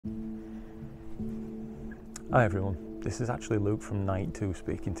Hi everyone, this is actually Luke from Night 2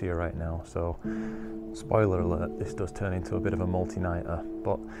 speaking to you right now, so spoiler alert, this does turn into a bit of a multi-nighter,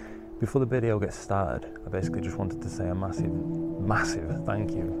 but before the video gets started, I basically just wanted to say a massive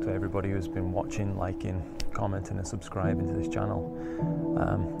thank you to everybody who's been watching, liking, commenting and subscribing to this channel.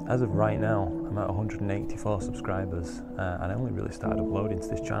 As of right now, I'm at 184 subscribers and I only really started uploading to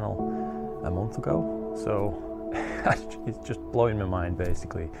this channel a month ago, so it's just blowing my mind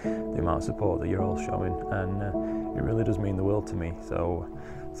basically the amount of support that you're all showing, and it really does mean the world to me, so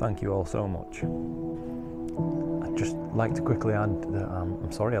thank you all so much. I'd just like to quickly add that I'm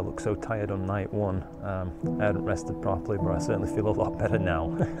sorry I look so tired on night one. I hadn't rested properly, but I certainly feel a lot better now.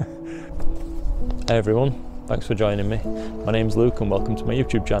 Hey everyone, thanks for joining me. My name's Luke and welcome to my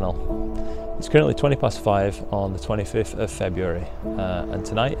YouTube channel. It's currently 5:20 on the 25th of February, and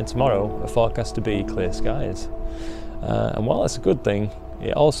tonight and tomorrow are forecast to be clear skies. And while that's a good thing,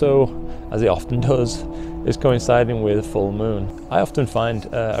 it also, as it often does, is coinciding with full moon. I often find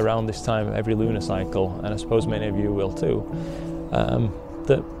around this time every lunar cycle, and I suppose many of you will too,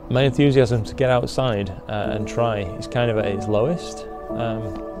 that my enthusiasm to get outside and try is kind of at its lowest.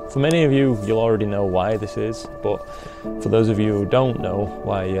 For many of you, you'll already know why this is, but for those of you who don't know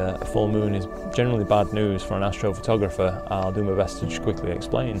why a full moon is generally bad news for an astrophotographer, I'll do my best to just quickly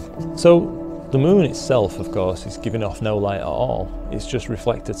explain. So, the moon itself, of course, is giving off no light at all. It's just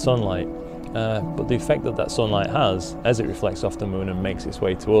reflected sunlight. But the effect that sunlight has, as it reflects off the moon and makes its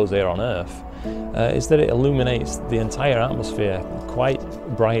way to us here on Earth, is that it illuminates the entire atmosphere quite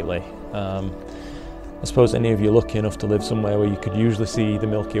brightly. I suppose any of you lucky enough to live somewhere where you could usually see the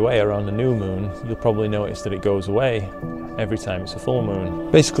Milky Way around a new moon, you'll probably notice that it goes away every time it's a full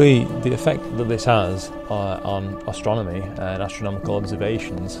moon. Basically, the effect that this has on astronomy and astronomical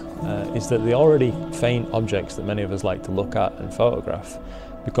observations is that the already faint objects that many of us like to look at and photograph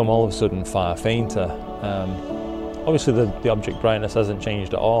become all of a sudden far fainter. Obviously the object brightness hasn't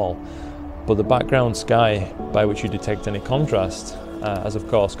changed at all, but the background sky by which you detect any contrast has of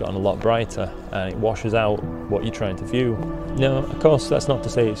course gotten a lot brighter, and it washes out what you're trying to view. Now, of course, that's not to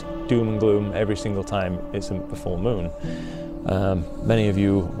say it's doom and gloom every single time it's a full moon. Many of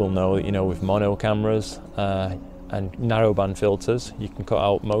you will know that, with mono cameras and narrowband filters, you can cut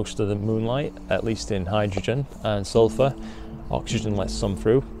out most of the moonlight, at least in hydrogen and sulfur. Oxygen lets some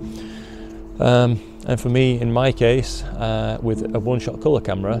through. And for me, in my case, with a one-shot color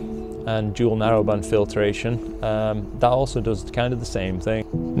camera and dual narrowband filtration, that also does kind of the same thing.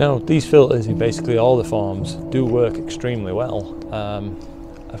 Now, these filters in basically all the forms do work extremely well.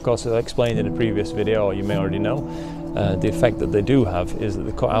 Of course, as I explained in a previous video, or you may already know, the effect that they do have is that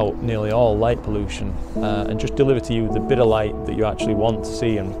they cut out nearly all light pollution and just deliver to you the bit of light that you actually want to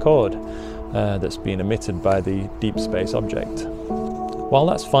see and record that's being emitted by the deep space object. While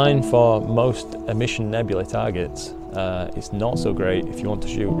that's fine for most emission nebulae targets, it's not so great if you want to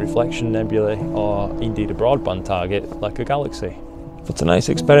shoot reflection nebulae or indeed a broadband target like a galaxy. For tonight's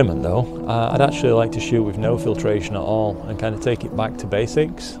experiment though, I'd actually like to shoot with no filtration at all and kind of take it back to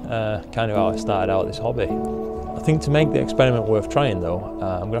basics, kind of how I started out this hobby. I think to make the experiment worth trying though,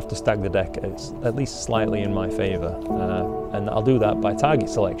 I'm going to have to stack the deck at least slightly in my favour, and I'll do that by target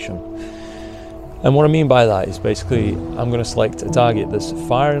selection. And what I mean by that is basically I'm going to select a target that's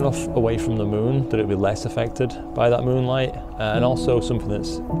far enough away from the moon that it'll be less affected by that moonlight, and also something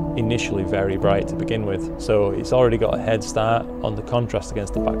that's initially very bright to begin with, so it's already got a head start on the contrast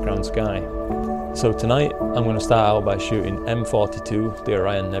against the background sky. So tonight I'm going to start out by shooting M42, the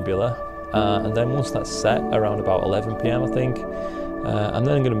Orion Nebula, and then once that's set around about 11 PM I think, I'm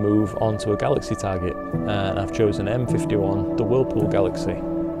then going to move on to a galaxy target, and I've chosen M51, the Whirlpool Galaxy.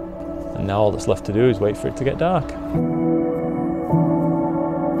 And now all that's left to do is wait for it to get dark.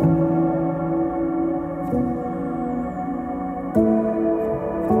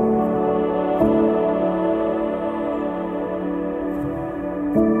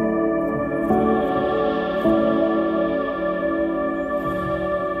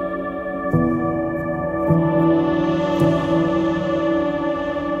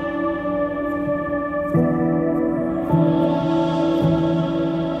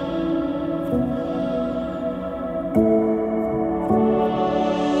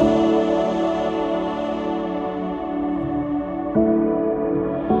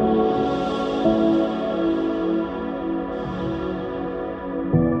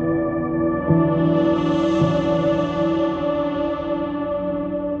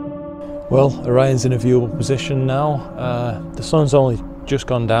 Well, Orion's in a viewable position now. The sun's only just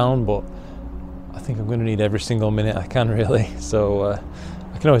gone down, but I think I'm going to need every single minute I can really. So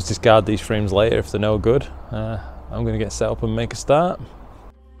I can always discard these frames later if they're no good. I'm going to get set up and make a start.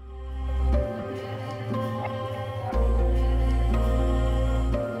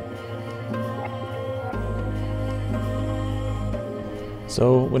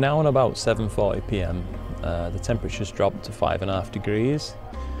 So we're now on about 7:40 p.m. The temperature's dropped to 5.5 degrees.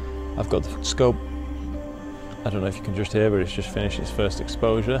 I've got the scope, I don't know if you can just hear, but it's just finished its first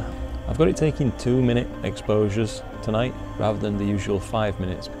exposure. I've got it taking 2-minute exposures tonight rather than the usual 5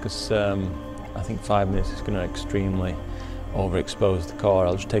 minutes because I think 5 minutes is going to extremely overexpose the core.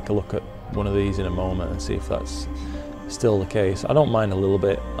 I'll just take a look at one of these in a moment and see if that's still the case. I don't mind a little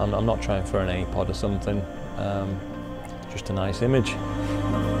bit. I'm not trying for an A-pod or something. Just a nice image.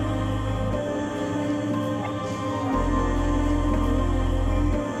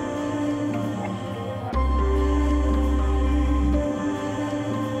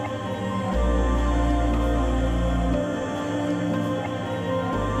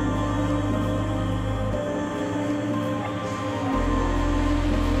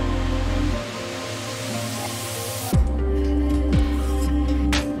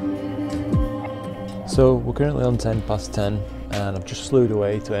 So we're currently on 10:10 and I've just slewed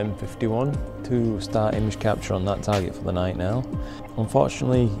away to M51 to start image capture on that target for the night now.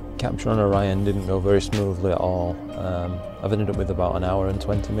 Unfortunately, capture on Orion didn't go very smoothly at all. I've ended up with about 1 hour and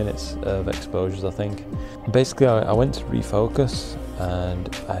 20 minutes of exposures, I think. Basically, I went to refocus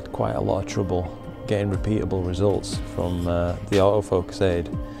and I had quite a lot of trouble getting repeatable results from the autofocus aid.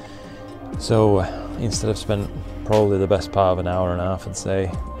 So instead I've spent probably the best part of 1.5 hours, I'd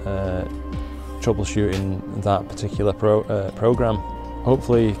say, troubleshooting that particular program.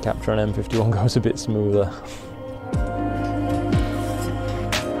 Hopefully capture on M51 goes a bit smoother.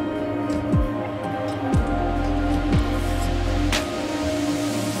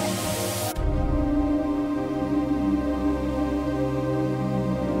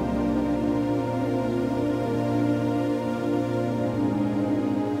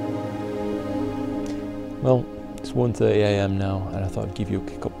 Well, it's 1:30 AM now and I thought I'd give you a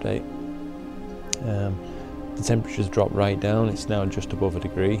quick update. The temperature's dropped right down, it's now just above 1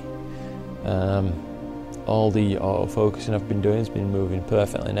 degree. All the autofocusing I've been doing has been moving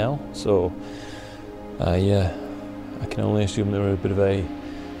perfectly now, so yeah, I can only assume there were a bit of a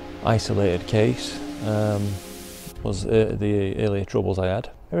isolated case. Was the earlier troubles I had.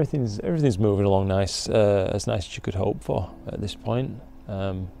 Everything's moving along nice, as nice as you could hope for at this point.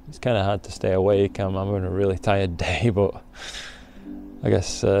 It's kind of hard to stay awake. I'm having a really tired day, but I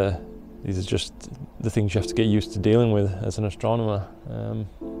guess these are just the things you have to get used to dealing with as an astronomer.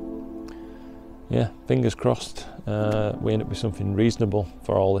 Yeah, fingers crossed we end up with something reasonable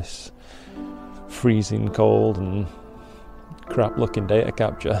for all this freezing cold and crap looking data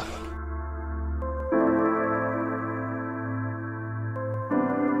capture.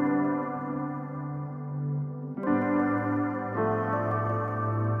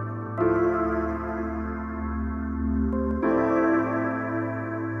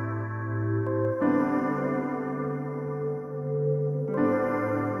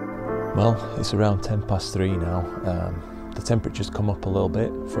 Well, it's around 3:10 now. The temperature's come up a little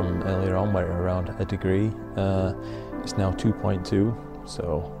bit from earlier on where it was around 1 degree. It's now 2.2,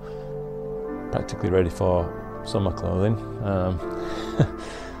 so practically ready for summer clothing.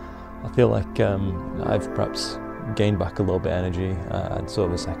 I feel like I've perhaps gained back a little bit of energy. I had sort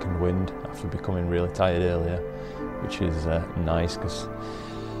of a second wind after becoming really tired earlier, which is nice because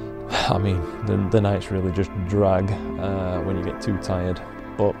I mean the nights really just drag when you get too tired.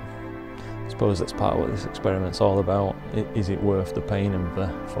 But I suppose that's part of what this experiment's all about. Is it worth the pain of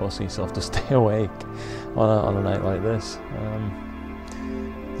forcing yourself to stay awake on a night like this?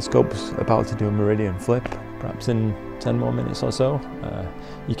 The scope's about to do a meridian flip, perhaps in 10 more minutes or so.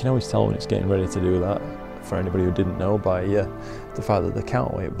 You can always tell when it's getting ready to do that, for anybody who didn't know, by the fact that the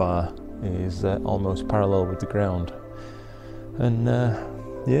counterweight bar is almost parallel with the ground. And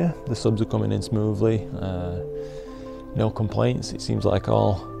yeah, the subs are coming in smoothly. No complaints. It seems like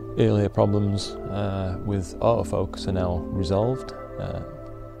all earlier problems with autofocus are now resolved.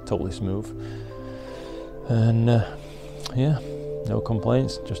 Totally smooth. And yeah, no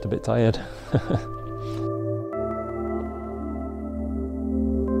complaints, just a bit tired.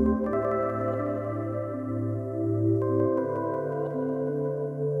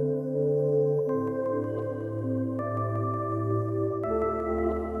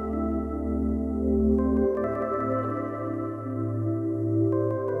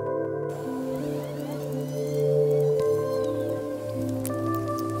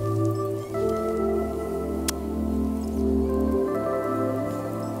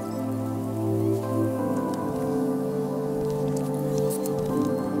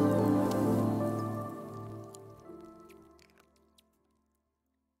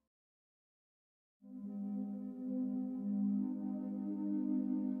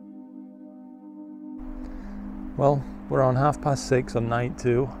 Well, We're on 6:30 on night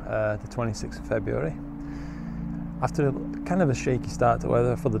 2, the 26th of February. After kind of a shaky start to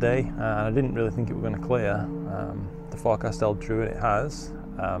weather for the day, and I didn't really think it was going to clear, the forecast held true and it has.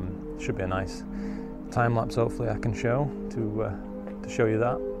 Should be a nice time lapse hopefully I can show to show you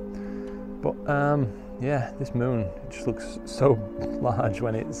that. But yeah, this moon just looks so large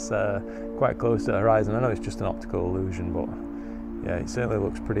when it's quite close to the horizon. I know it's just an optical illusion, but yeah, it certainly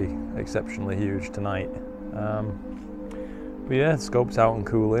looks pretty exceptionally huge tonight. But yeah, the scope's out and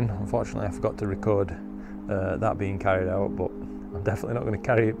cooling. Unfortunately, I forgot to record that being carried out, but I'm definitely not going to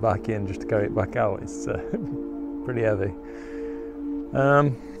carry it back in just to carry it back out. It's pretty heavy.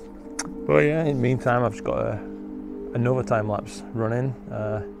 But yeah, in the meantime, I've just got another time lapse running.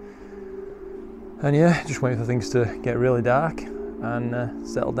 And yeah, just waiting for things to get really dark and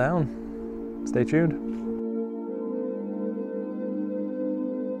settle down. Stay tuned.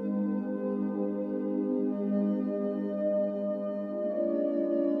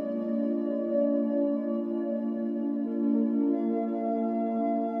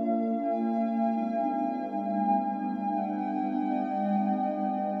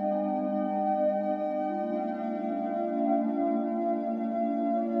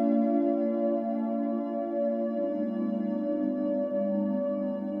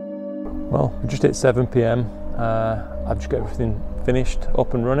 Well, we just hit 7 PM. I've just got everything finished,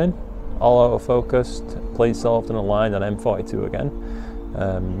 up and running, all auto-focused, plate solved and aligned on M42 again,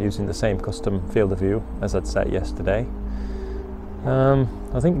 using the same custom field of view as I'd set yesterday.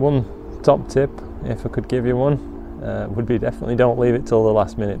 I think one top tip, if I could give you one, would be definitely don't leave it till the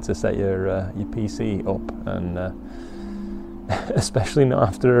last minute to set your PC up, and especially not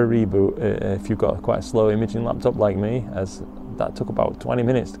after a reboot if you've got quite a slow imaging laptop like me, as that took about 20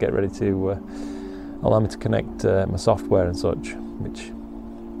 minutes to get ready to allow me to connect my software and such, which,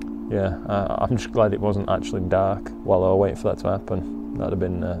 yeah, I'm just glad it wasn't actually dark while I was waiting for that to happen. That'd have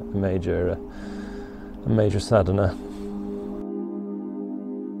been a major saddener.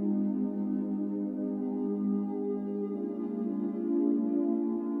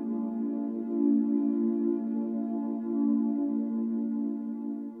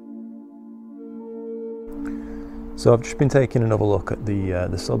 So I've just been taking another look at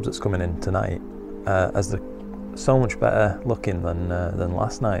the subs that's coming in tonight, as they're so much better looking than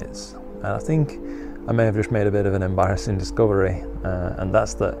last night's. And I think I may have just made a bit of an embarrassing discovery, and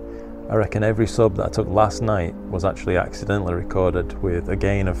that's that I reckon every sub that I took last night was actually accidentally recorded with a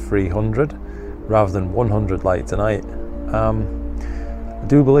gain of 300 rather than 100 like tonight. I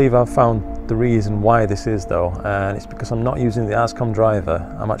do believe I've found the reason why this is though, and it's because I'm not using the ASCOM driver.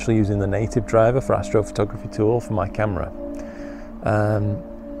 I'm actually using the native driver for Astrophotography tool for my camera,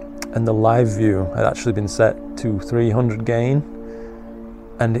 and the live view had actually been set to 300 gain,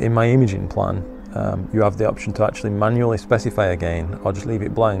 and in my imaging plan you have the option to actually manually specify a gain or just leave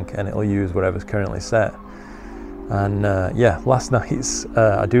it blank and it'll use whatever's currently set. And yeah, last night's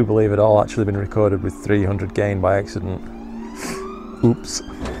I do believe it all actually been recorded with 300 gain by accident. Oops.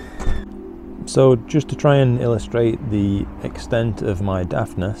 So just to try and illustrate the extent of my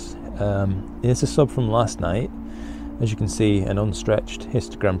daftness, it's a sub from last night. As you can see, an unstretched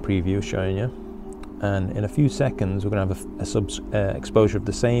histogram preview showing you, and in a few seconds we're going to have a sub exposure of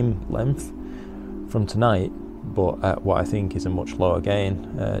the same length from tonight, but at what I think is a much lower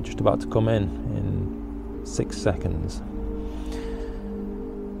gain, just about to come in 6 seconds.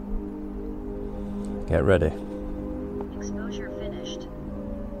 Get ready.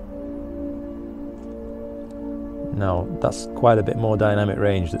 Now, that's quite a bit more dynamic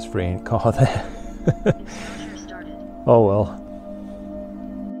range that's free in car there. Oh well.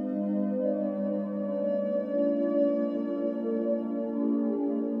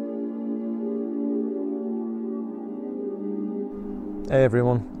 Hey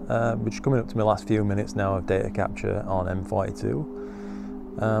everyone, we're just coming up to my last few minutes now of data capture on M42.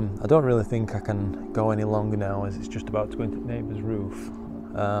 I don't really think I can go any longer now, as it's just about to go into the neighbour's roof.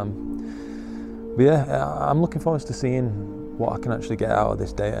 But yeah, I'm looking forward to seeing what I can actually get out of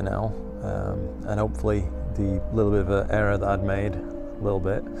this data now, and hopefully the little bit of an error that I'd made, a little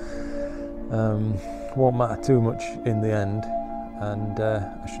bit, won't matter too much in the end, and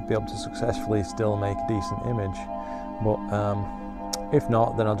I should be able to successfully still make a decent image. But if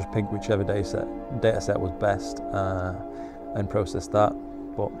not, then I'll just pick whichever data set was best and process that.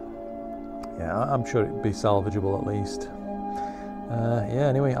 But yeah, I'm sure it'd be salvageable at least. Yeah,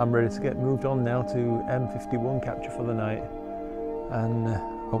 anyway, I'm ready to get moved on now to M51 capture for the night, and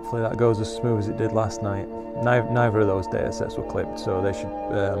hopefully that goes as smooth as it did last night. Neither of those data sets were clipped, so they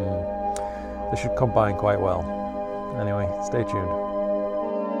should combine quite well. Anyway, stay tuned.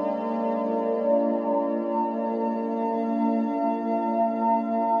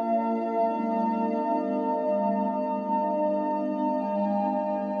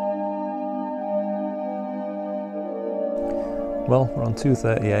 Well, we're on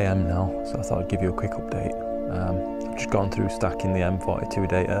 2:30 AM now, so I thought I'd give you a quick update. I've just gone through stacking the M42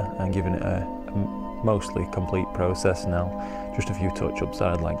 data and giving it a mostly complete process now. Just a few touch-ups that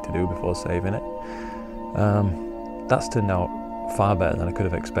I'd like to do before saving it. That's turned out far better than I could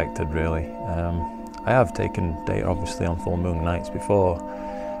have expected, really. I have taken data obviously on full moon nights before,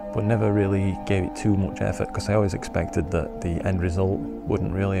 but never really gave it too much effort because I always expected that the end result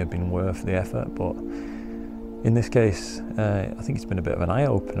wouldn't really have been worth the effort. But in this case, I think it's been a bit of an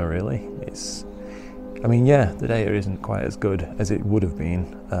eye-opener, really. I mean, yeah, the data isn't quite as good as it would have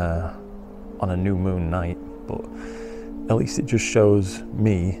been on a new moon night, but at least it just shows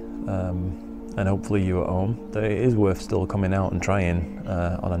me, and hopefully you at home, that it is worth still coming out and trying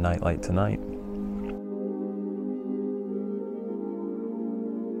on a night like tonight.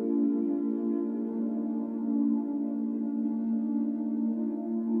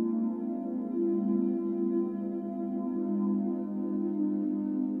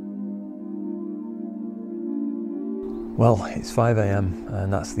 Well, it's 5 AM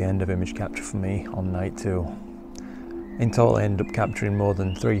and that's the end of image capture for me on night 2. In total I ended up capturing more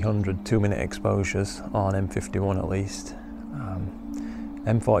than 300 2-minute exposures on M51 at least.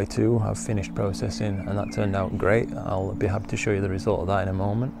 M42 I've finished processing and that turned out great. I'll be happy to show you the result of that in a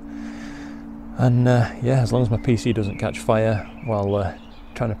moment. And yeah, as long as my PC doesn't catch fire while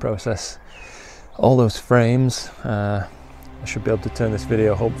trying to process all those frames, I should be able to turn this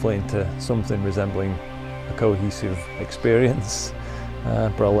video hopefully into something resembling a cohesive experience,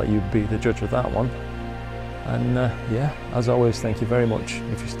 but I'll let you be the judge of that one. And yeah, as always, thank you very much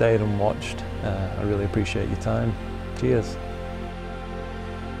if you stayed and watched. I really appreciate your time. Cheers.